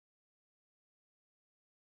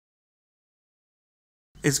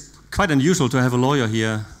It's quite unusual to have a lawyer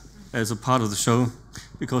here as a part of the show,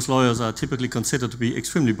 because lawyers are typically considered to be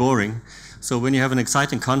extremely boring. So when you have an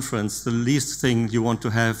exciting conference, the least thing you want to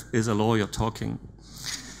have is a lawyer talking.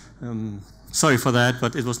 Sorry for that,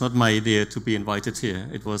 but it was not my idea to be invited here.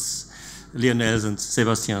 It was Lionel's and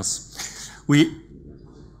Sebastian's.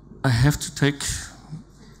 I have to take,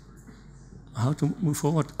 how to move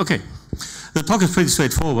forward? Okay, the talk is pretty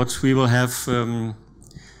straightforward. We will have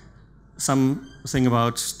something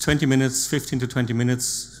about 20 minutes, 15 to 20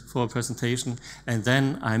 minutes for a presentation, and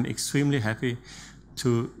then I'm extremely happy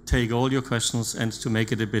to take all your questions and to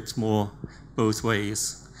make it a bit more both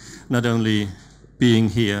ways. Not only being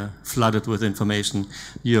here flooded with information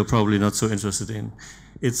you're probably not so interested in.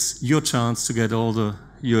 It's your chance to get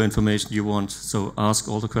your information you want, so ask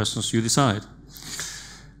all the questions you decide.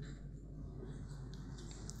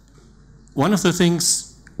 One of the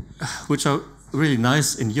things which are really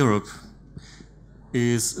nice in Europe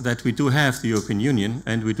is that we do have the European Union,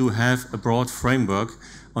 and we do have a broad framework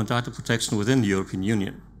on data protection within the European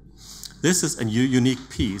Union. This is a unique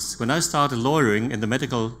piece. When I started lawyering in the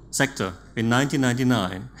medical sector in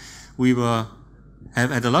 1999, we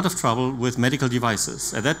have had a lot of trouble with medical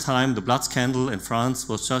devices. At that time, the blood scandal in France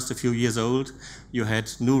was just a few years old. You had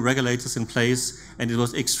new regulators in place, and it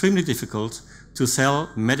was extremely difficult to sell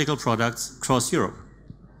medical products across Europe.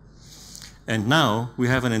 And now we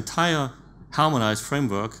have an entire harmonized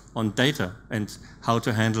framework on data and how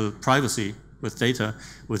to handle privacy with data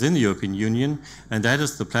within the European Union, and that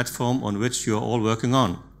is the platform on which you are all working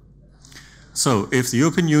on. So if the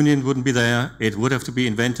European Union wouldn't be there, it would have to be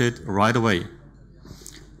invented right away.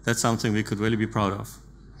 That's something we could really be proud of.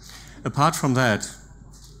 Apart from that,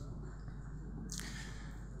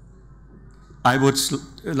 I would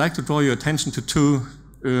like to draw your attention to two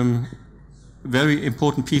very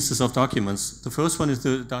important pieces of documents. The first one is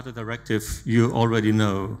the data directive you already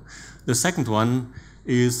know. The second one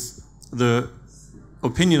is the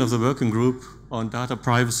opinion of the working group on data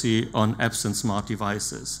privacy on apps and smart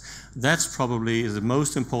devices. That's probably the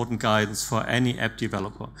most important guidance for any app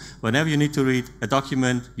developer. Whenever you need to read a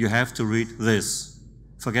document, you have to read this.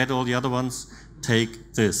 Forget all the other ones,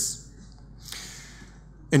 take this.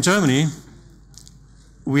 In Germany,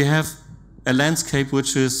 we have a landscape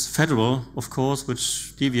which is federal, of course,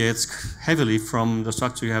 which deviates heavily from the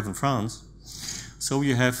structure you have in France. So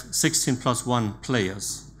you have 16+1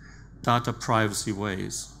 players, data privacy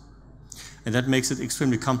ways. And that makes it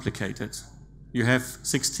extremely complicated. You have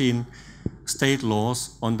 16 state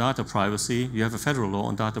laws on data privacy, you have a federal law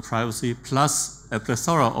on data privacy, plus a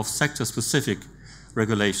plethora of sector-specific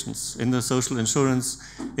regulations in the social insurance,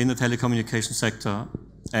 in the telecommunication sector,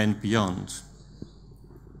 and beyond.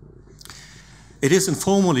 It is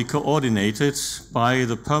informally coordinated by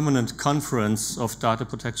the Permanent Conference of Data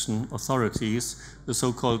Protection Authorities, the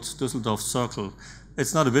so-called Düsseldorf Circle.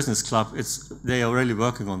 It's not a business club, they are really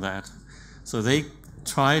working on that. So they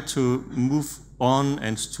try to move on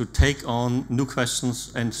and to take on new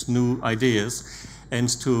questions and new ideas and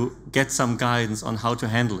to get some guidance on how to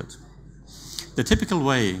handle it. The typical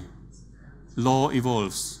way law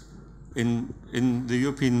evolves in the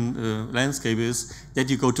European landscape is that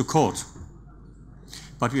you go to court.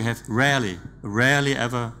 But we have rarely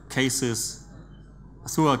ever cases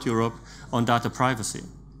throughout Europe on data privacy,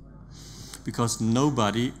 because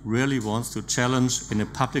nobody really wants to challenge in a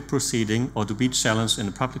public proceeding or to be challenged in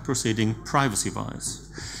a public proceeding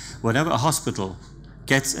privacy-wise. Whenever a hospital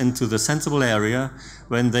gets into the sensible area,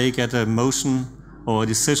 when they get a motion or a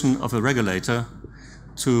decision of a regulator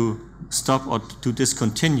to stop or to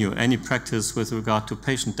discontinue any practice with regard to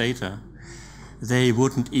patient data, they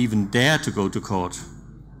wouldn't even dare to go to court.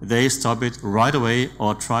 They stop it right away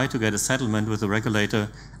or try to get a settlement with the regulator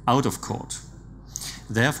out of court.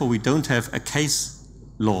 Therefore, we don't have a case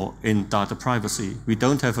law in data privacy. We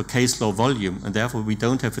don't have a case law volume, and therefore we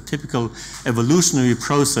don't have a typical evolutionary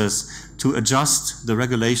process to adjust the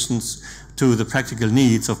regulations to the practical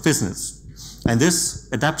needs of business. And this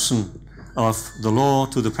adaptation of the law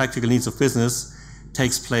to the practical needs of business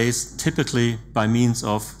takes place typically by means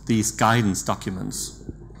of these guidance documents.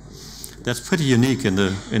 That's pretty unique in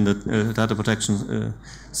the data protection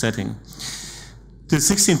setting. The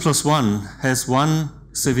 16+1 has one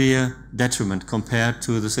severe detriment compared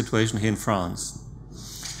to the situation here in France.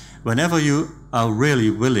 Whenever you are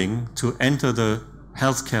really willing to enter the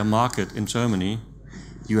healthcare market in Germany,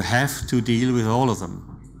 you have to deal with all of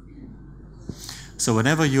them. So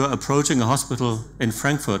whenever you are approaching a hospital in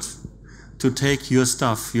Frankfurt to take your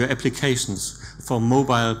stuff, your applications for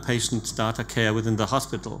mobile patient data care within the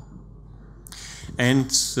hospital, and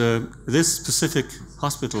this specific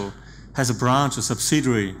hospital has a branch, a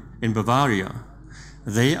subsidiary in Bavaria,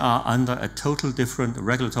 they are under a total different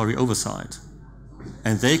regulatory oversight.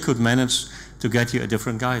 And they could manage to get you a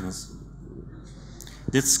different guidance.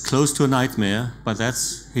 It's close to a nightmare, but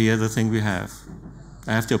that's here the thing we have.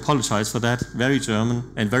 I have to apologize for that. Very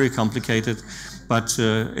German and very complicated, but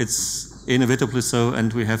it's inevitably so,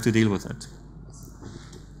 and we have to deal with it.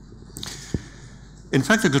 In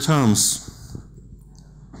practical terms,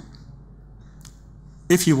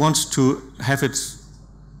 if you want to have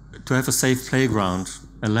a safe playground,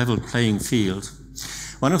 a level playing field,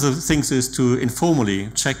 one of the things is to informally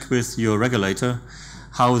check with your regulator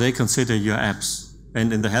how they consider your apps.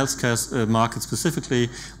 And in the healthcare market specifically,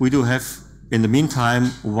 we do have, in the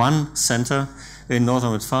meantime, one center in North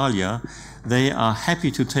Rhine-Westphalia. They are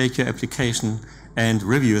happy to take your application and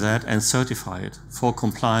review that and certify it for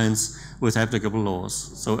compliance with applicable laws.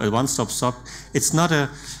 So a one-stop shop. It's not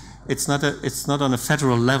on a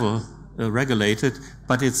federal level regulated,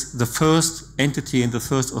 but it's the first entity and the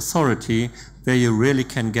first authority where you really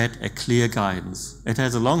can get a clear guidance. It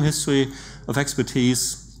has a long history of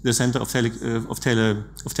expertise, the Center of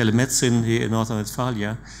Telemedicine here in North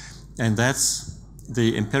Rhine-Westphalia, and that's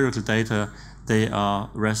the empirical data they are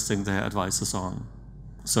resting their advices on.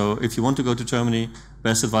 So if you want to go to Germany,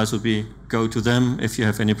 best advice would be go to them if you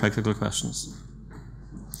have any practical questions.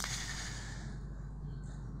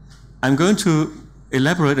 I'm going to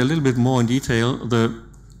elaborate a little bit more in detail the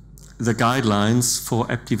guidelines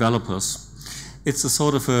for app developers. It's a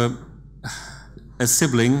sort of a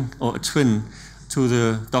sibling or a twin to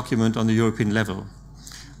the document on the European level.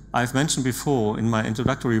 I've mentioned before in my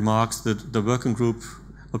introductory remarks that the working group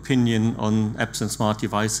opinion on apps and smart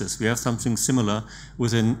devices. We have something similar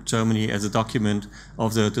within Germany as a document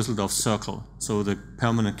of the Düsseldorf Circle, so the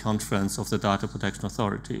permanent conference of the data protection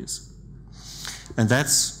authorities. And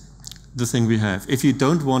that's the thing we have. If you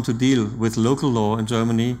don't want to deal with local law in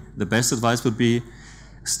Germany, the best advice would be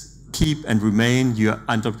keep and remain your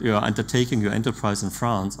undertaking, your enterprise in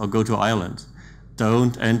France, or go to Ireland.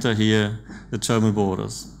 Don't enter here the German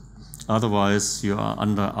borders. Otherwise, you are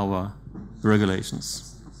under our regulations.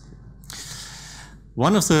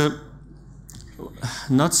 One of the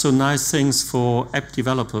not so nice things for app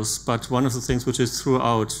developers, but one of the things which is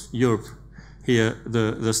throughout Europe here,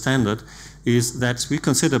 the standard, is that we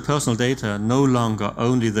consider personal data no longer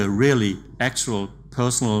only the really actual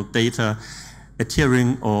personal data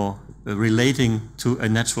adhering or relating to a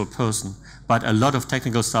natural person, but a lot of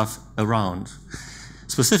technical stuff around.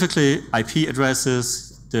 Specifically, IP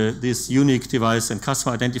addresses, this unique device and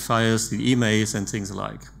customer identifiers, the emails and things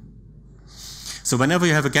alike. So whenever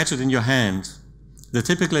you have a gadget in your hand, the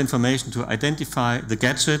typical information to identify the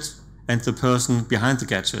gadget and the person behind the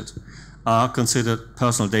gadget are considered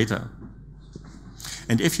personal data.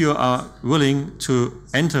 And if you are willing to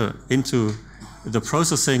enter into the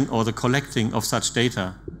processing or the collecting of such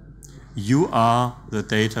data, you are the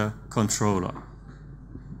data controller.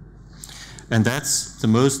 And that's the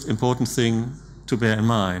most important thing to bear in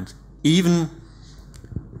mind. Even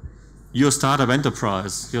your startup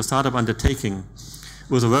enterprise, your startup undertaking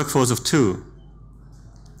with a workforce of 2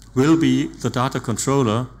 will be the data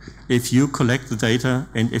controller if you collect the data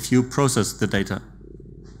and if you process the data.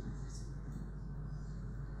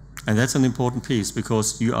 And that's an important piece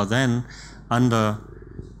because you are then under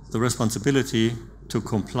the responsibility to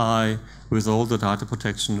comply with all the data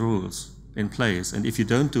protection rules in place. And if you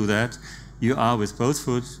don't do that, you are with both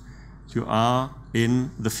foot, you are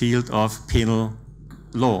in the field of penal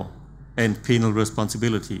law and penal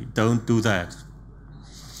responsibility. Don't do that.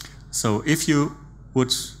 So if you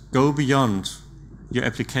would go beyond your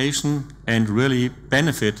application and really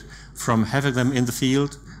benefit from having them in the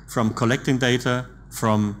field, from collecting data,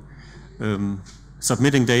 from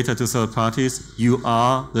submitting data to third parties, you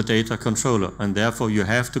are the data controller, and therefore you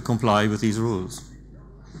have to comply with these rules.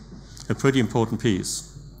 A pretty important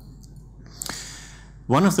piece.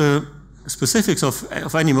 One of the specifics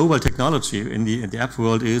of any mobile technology in the app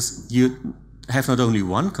world is you have not only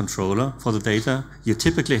one controller for the data, you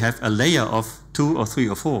typically have a layer of 2 or 3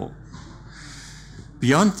 or 4.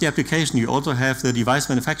 Beyond the application, you also have the device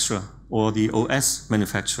manufacturer or the OS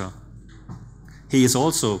manufacturer. He is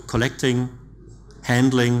also collecting,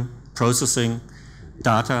 handling, processing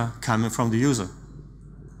data coming from the user.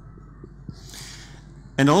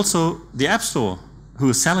 And also the App Store, who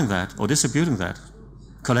is selling that or distributing that,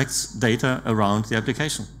 collects data around the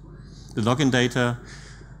application. The login data,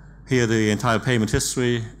 here the entire payment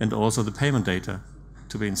history, and also the payment data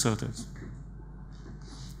to be inserted.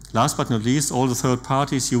 Last but not least, all the third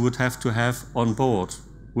parties you would have to have on board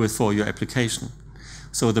for your application.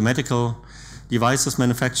 So the medical devices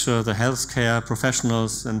manufacturer, the healthcare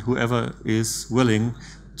professionals, and whoever is willing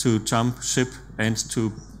to jump ship and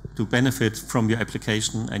to benefit from your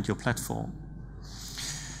application and your platform.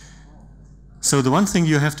 So the one thing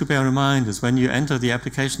you have to bear in mind is when you enter the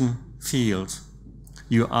application field,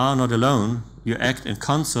 you are not alone, you act in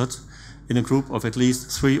concert in a group of at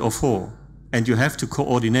least 3 or 4, and you have to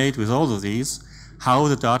coordinate with all of these how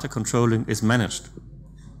the data controlling is managed.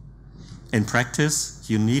 In practice,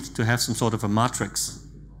 you need to have some sort of a matrix,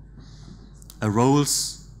 a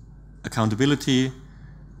roles, accountability,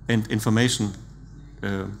 and information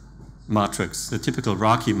matrix, the typical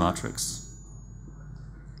Raki matrix.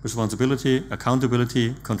 Responsibility,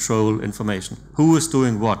 accountability, control, information. Who is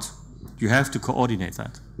doing what? You have to coordinate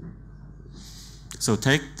that. So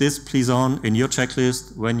take this please on in your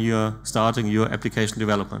checklist when you're starting your application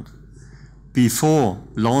development, before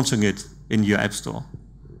launching it in your app store.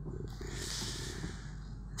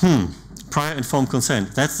 Prior informed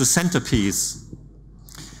consent, that's the centerpiece,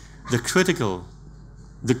 the critical,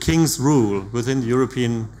 the king's rule within the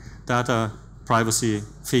European data privacy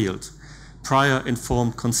field. Prior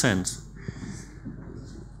informed consent.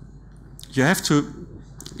 You have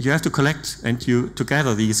to collect and to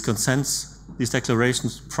gather these consents, these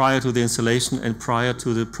declarations prior to the installation and prior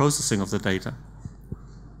to the processing of the data.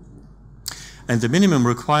 And the minimum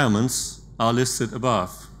requirements are listed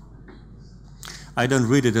above. I don't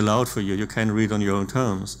read it aloud for you. You can read on your own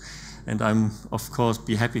terms. And I'm, of course,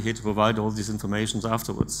 be happy here to provide all these informations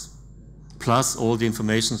afterwards. Plus all the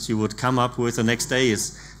information you would come up with the next day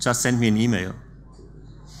is just send me an email.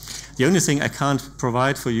 The only thing I can't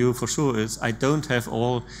provide for you for sure is I don't have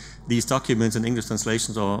all these documents in English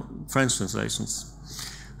translations or French translations.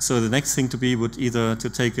 So the next thing to be would either to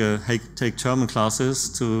take German classes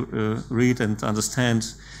to read and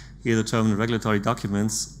understand either German regulatory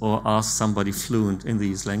documents or ask somebody fluent in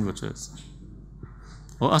these languages.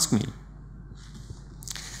 Or ask me.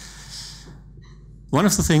 One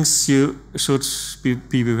of the things you should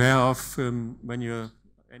be aware of when you're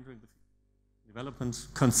entering the development,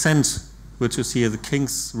 consent, which is here the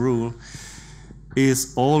king's rule,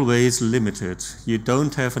 is always limited. You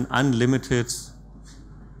don't have an unlimited,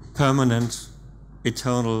 permanent,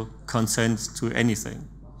 eternal consent to anything.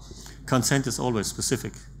 Consent is always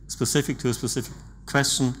specific to a specific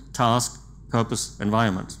question, task, purpose,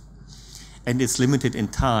 environment. And it's limited in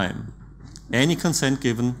time. Any consent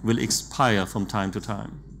given will expire from time to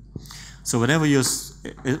time. So whenever you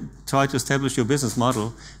try to establish your business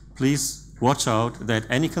model, please watch out that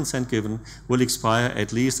any consent given will expire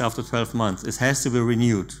at least after 12 months. It has to be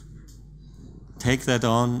renewed. Take that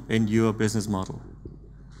on in your business model.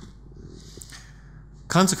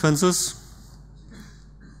 Consequences.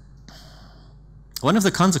 One of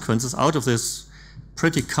the consequences out of this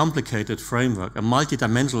pretty complicated framework, a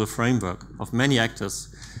multidimensional framework of many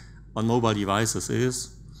actors on mobile devices,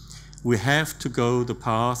 is we have to go the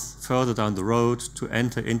path further down the road to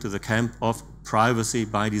enter into the camp of privacy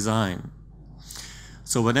by design.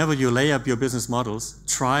 So whenever you lay up your business models,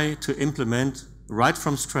 try to implement right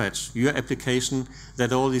from scratch your application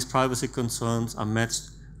that all these privacy concerns are met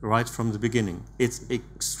right from the beginning. It's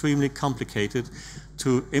extremely complicated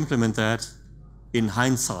to implement that in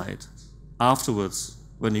hindsight, afterwards,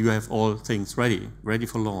 when you have all things ready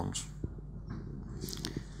for launch.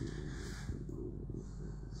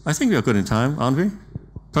 I think we are good in time, aren't we?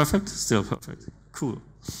 Perfect? Still perfect. Cool.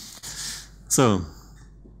 So,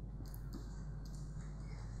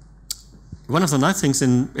 one of the nice things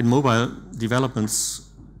in mobile developments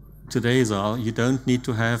today is you don't need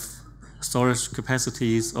to have storage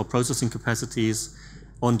capacities or processing capacities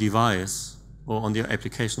on device or on the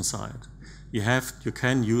application side. You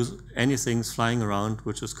can use anything flying around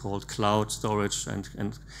which is called cloud storage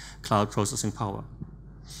and cloud processing power.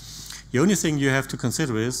 The only thing you have to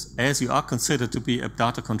consider is, as you are considered to be a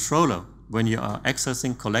data controller when you are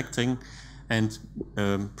accessing, collecting, and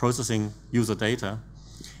processing user data,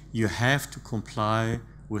 you have to comply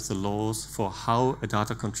with the laws for how a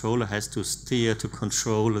data controller has to steer to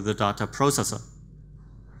control the data processor.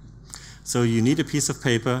 So you need a piece of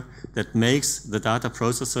paper that makes the data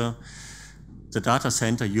processor, the data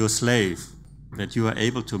center, your slave, that you are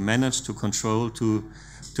able to manage, to control, to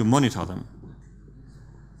monitor them.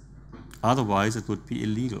 Otherwise, it would be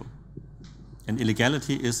illegal. And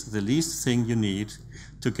illegality is the least thing you need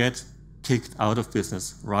to get kicked out of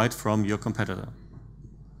business right from your competitor.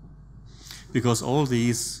 Because all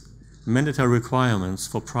these mandatory requirements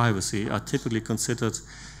for privacy are typically considered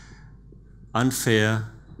unfair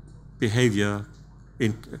behavior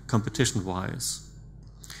in competition-wise.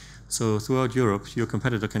 So throughout Europe, your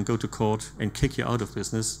competitor can go to court and kick you out of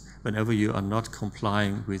business whenever you are not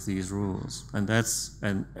complying with these rules. And that's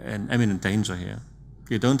an imminent danger here.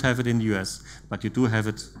 You don't have it in the US, but you do have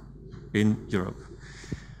it in Europe.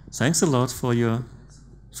 Thanks a lot for your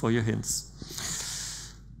hints.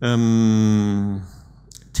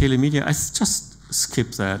 Telemedia, I just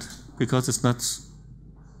skip that because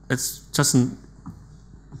it's just a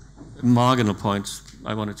marginal point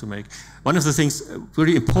I wanted to make. One of the things,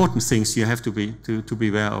 very important things you have to be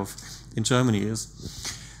aware of in Germany is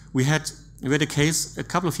we had a case a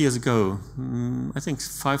couple of years ago, I think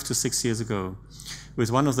 5 to 6 years ago, with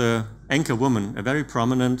one of the anchor women, a very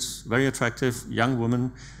prominent, very attractive young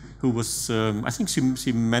woman who was, I think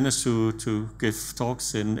she managed to give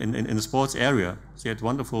talks in the sports area. She had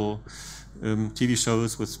wonderful TV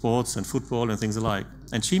shows with sports and football and things alike.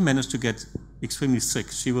 And she managed to get extremely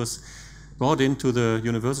sick. She was brought into the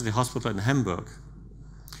university hospital in Hamburg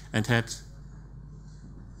and had,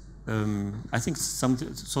 I think, some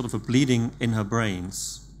sort of a bleeding in her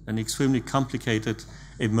brains, an extremely complicated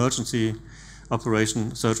emergency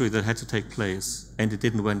operation, surgery that had to take place, and it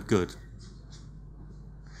didn't went good.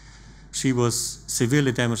 She was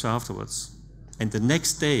severely damaged afterwards. And the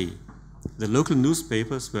next day, the local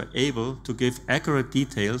newspapers were able to give accurate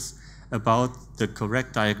details about the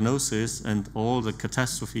correct diagnosis and all the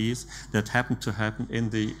catastrophes that happened to happen in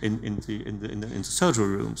the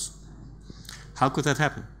surgery rooms. How could that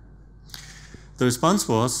happen? The response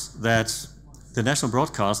was that the national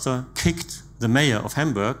broadcaster kicked the mayor of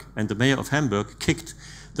Hamburg, and the mayor of Hamburg kicked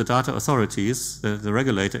the data authorities, the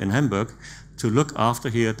regulator in Hamburg, to look after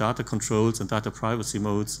here data controls and data privacy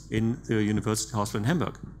modes in the university hospital in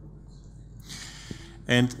Hamburg.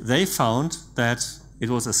 And they found that it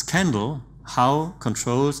was a scandal how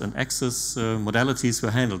controls and access modalities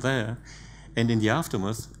were handled there. And in the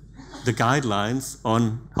aftermath, the guidelines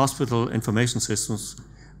on hospital information systems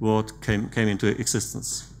came into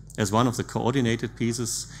existence as one of the coordinated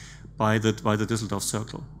pieces by the Düsseldorf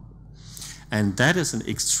Circle. And that is an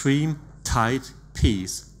extreme tight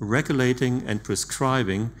piece, regulating and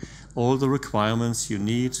prescribing all the requirements you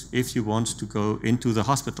need if you want to go into the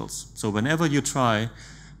hospitals. So whenever you try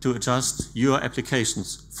to adjust your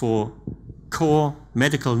applications for core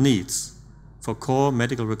medical needs, for core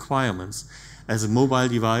medical requirements, as a mobile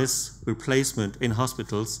device replacement in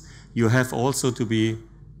hospitals, you have also to be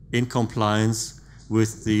in compliance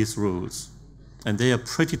with these rules. And they are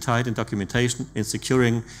pretty tight in documentation, in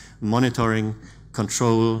securing, monitoring,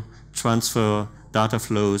 control, transfer, data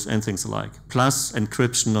flows, and things alike, plus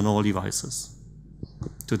encryption on all devices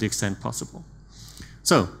to the extent possible.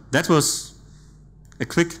 So that was a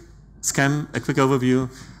quick overview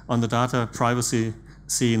on the data privacy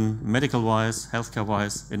scene, medical-wise,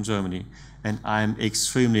 healthcare-wise in Germany. And I'm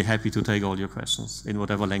extremely happy to take all your questions in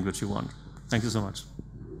whatever language you want. Thank you so much.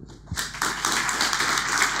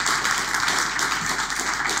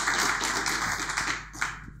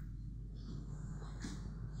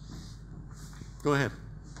 Go ahead.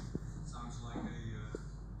 Sounds like a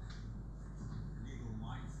legal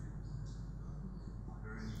minefield.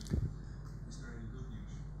 Is there any good news?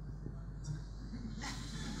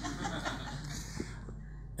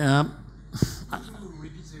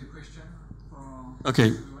 Repeat the question.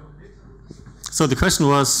 Okay. So the question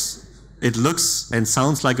was, it looks and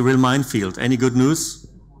sounds like a real minefield. Any good news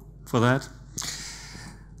for that?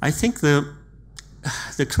 I think the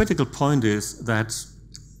critical point is that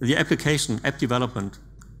the application, app development,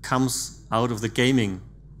 comes out of the gaming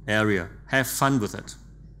area. Have fun with it.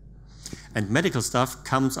 And medical stuff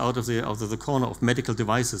comes out of the corner of medical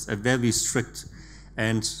devices, a very strict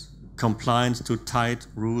and compliant to tight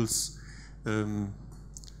rules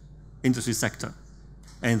industry sector.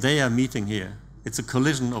 And they are meeting here. It's a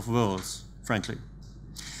collision of worlds, frankly.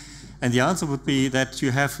 And the answer would be that we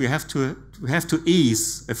have to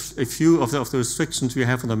ease a few of the restrictions we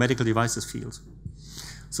have on the medical devices field.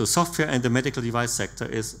 So software and the medical device sector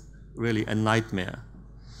is really a nightmare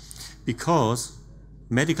because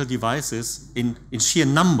medical devices in sheer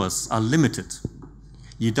numbers are limited.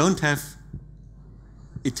 You don't have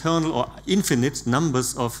eternal or infinite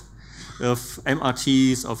numbers of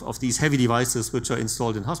MRTs, of these heavy devices which are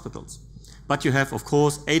installed in hospitals. But you have, of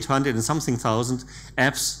course, 800 and something thousand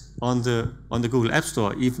apps on the Google App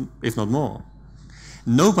Store, even if not more.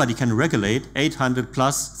 Nobody can regulate 800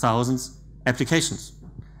 plus thousands applications.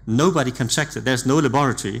 Nobody can check that. There's no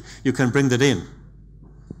laboratory you can bring that in.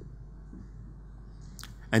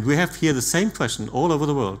 And we have here the same question all over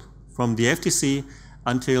the world, from the FTC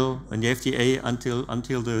and the FDA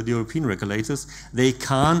until the European regulators. They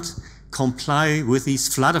can't comply with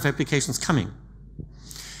these flood of applications coming.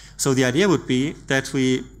 So the idea would be that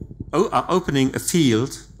we are opening a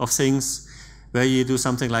field of things where you do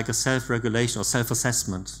something like a self-regulation or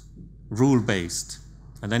self-assessment, rule-based,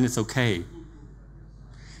 and then it's okay.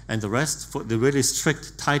 and the rest for the really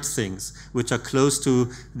strict, tight things, which are close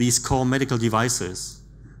to these core medical devices.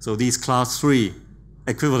 So these class 3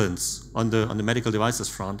 equivalents on the medical devices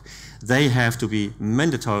front, they have to be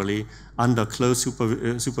mandatorily under close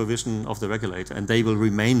supervision of the regulator, and they will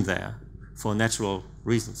remain there for natural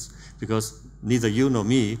reasons, because neither you nor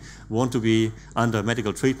me want to be under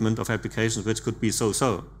medical treatment of applications which could be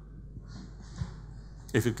so-so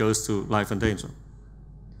if it goes to life and danger.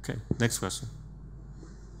 Okay, next question.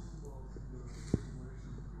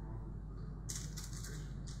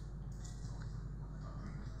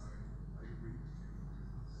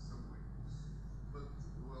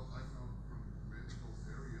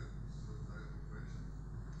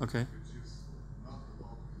 Okay. Which is not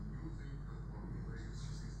about the new thing, but on the latest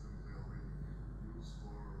system they already use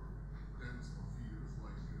for tens of years,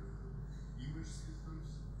 like image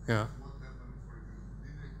systems. Yeah. What happened, for example,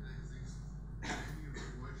 did it exist any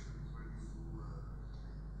regulations when you do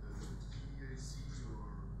TAC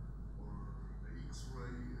or the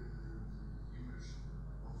X-ray image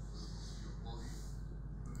of your body?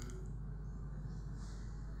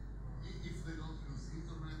 If they don't use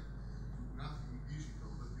internet, nothing digital,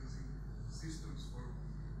 but using systems for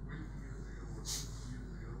 20 years ago or 50 years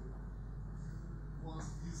ago, was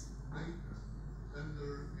this data under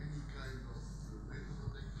any kind of data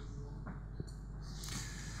protection law or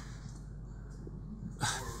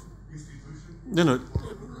institution?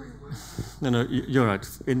 No, you're right.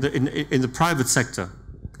 In the private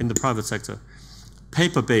sector,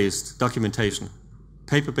 paper-based documentation,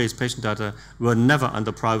 paper-based patient data were never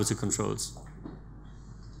under privacy controls.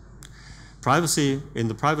 Privacy in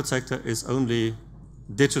the private sector is only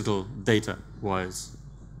digital data-wise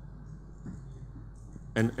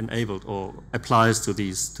and enabled or applies to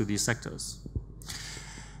these sectors.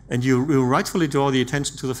 And you rightfully draw the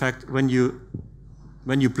attention to the fact when you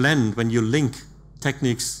link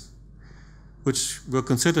techniques which were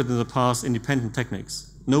considered in the past independent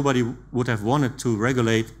techniques, nobody would have wanted to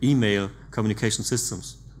regulate email communication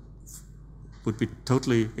systems. It would be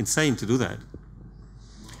totally insane to do that.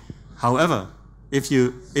 However, if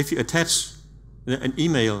you attach an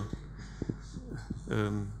email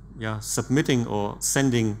submitting or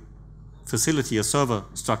sending facility or server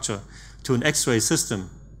structure to an X-ray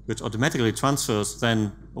system, which automatically transfers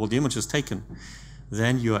then all the images taken,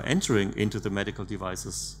 then you are entering into the medical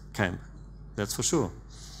devices camp. That's for sure.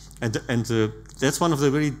 And that's one of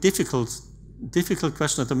the really difficult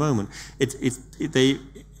questions at the moment. It is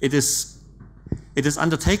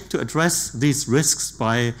undertaken to address these risks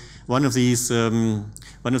by one of these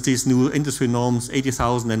new industry norms,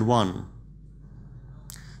 80,001.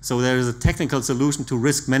 So there is a technical solution to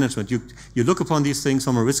risk management. You look upon these things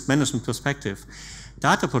from a risk management perspective.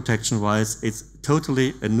 Data protection-wise, it's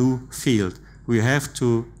totally a new field. We have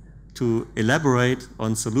to elaborate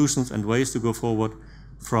on solutions and ways to go forward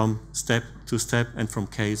from step to step and from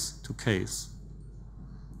case to case.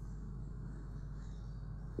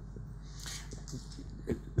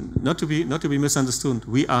 Not to be misunderstood,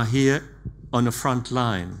 we are here on the front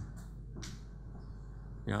line.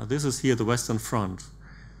 Yeah, this is here the Western Front.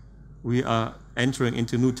 We are entering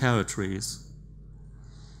into new territories.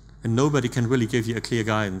 And nobody can really give you a clear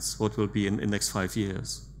guidance what will be in the next 5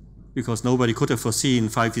 years. Because nobody could have foreseen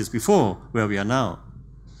 5 years before where we are now.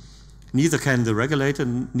 Neither can the regulator,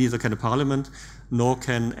 neither can the parliament, nor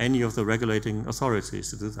can any of the regulating authorities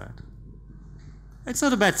to do that. It's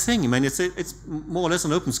not a bad thing. I mean, it's more or less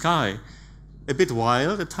an open sky. A bit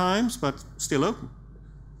wild at times, but still open.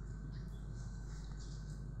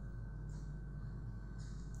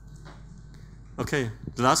 Okay,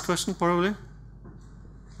 the last question probably?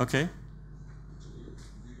 Okay. Do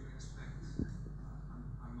you expect,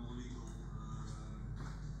 I'm no legal,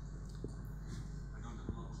 I don't have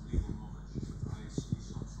a lot of legal knowledge, but I see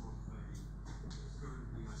some sort of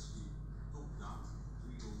currently I see top-down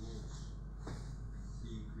legal laws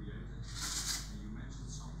being created. And you mentioned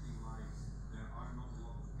something like there are not a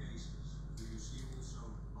lot of cases. Do you see also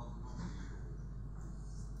a lot of non-legal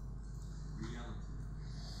reality?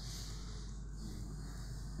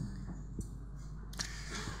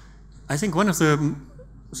 I think one of the...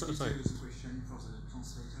 Sorry. Question for the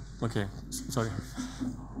translator. Okay, sorry.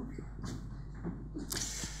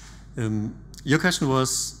 Your question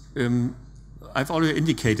was, I've already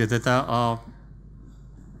indicated that there are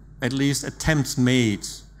at least attempts made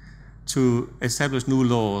to establish new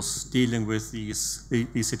laws dealing with these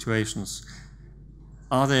situations.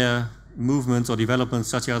 Are there movements or developments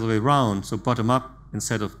such the other way around, so bottom up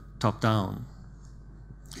instead of top down?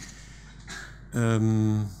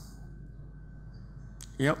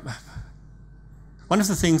 Yep. One of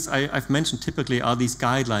the things I've mentioned typically are these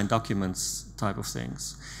guideline documents type of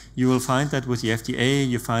things. You will find that with the FDA,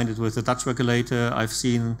 you find it with the Dutch regulator. I've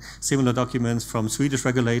seen similar documents from Swedish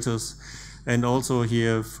regulators, and also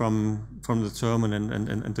here from the German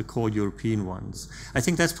and the core European ones. I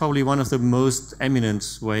think that's probably one of the most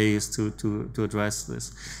eminent ways to address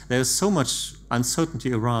this. There's so much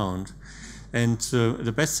uncertainty around, and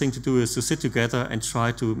the best thing to do is to sit together and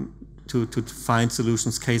try to find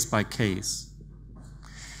solutions case by case.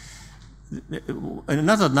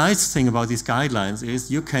 Another nice thing about these guidelines is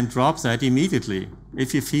you can drop that immediately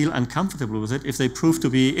if you feel uncomfortable with it. If they prove to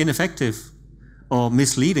be ineffective or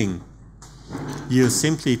misleading, you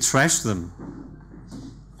simply trash them.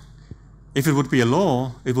 If it would be a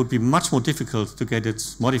law, it would be much more difficult to get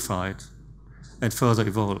it modified and further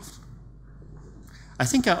evolved. I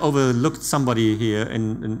think I overlooked somebody here,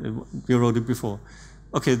 and you wrote it before.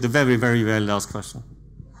 Okay, the very, very, very last question.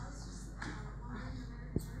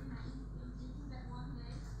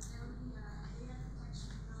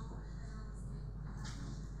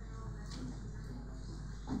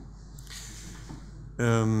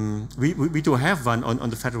 We do have one on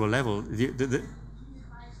the federal level.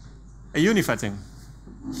 A unified thing.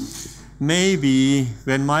 Maybe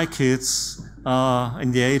when my kids are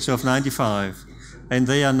in the age of 95, and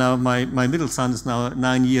they are now, my middle son is now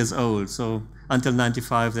 9 years old, so until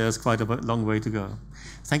 95 there's quite a long way to go.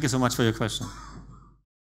 Thank you so much for your question.